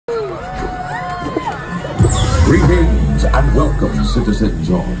and welcome, citizens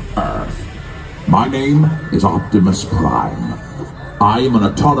of Earth. My name is Optimus Prime. I am an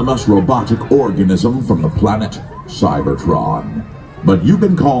autonomous robotic organism from the planet Cybertron. But you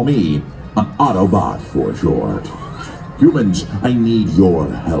can call me an Autobot for short. Humans, I need your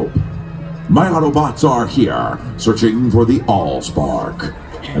help. My Autobots are here, searching for the Allspark.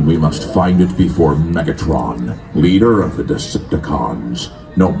 And we must find it before Megatron, leader of the Decepticons,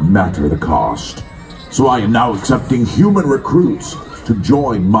 no matter the cost. So I am now accepting human recruits to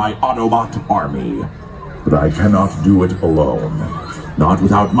join my Autobot army. But I cannot do it alone. Not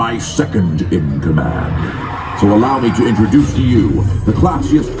without my second in command. So allow me to introduce to you the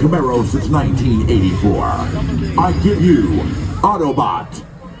classiest Camaro since 1984. I give you Autobot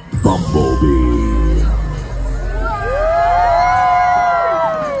Bumblebee.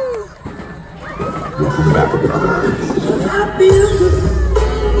 Welcome back, brother.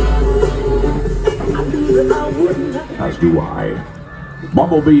 As do I.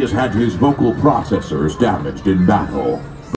 Bumblebee has had his vocal processors damaged in battle.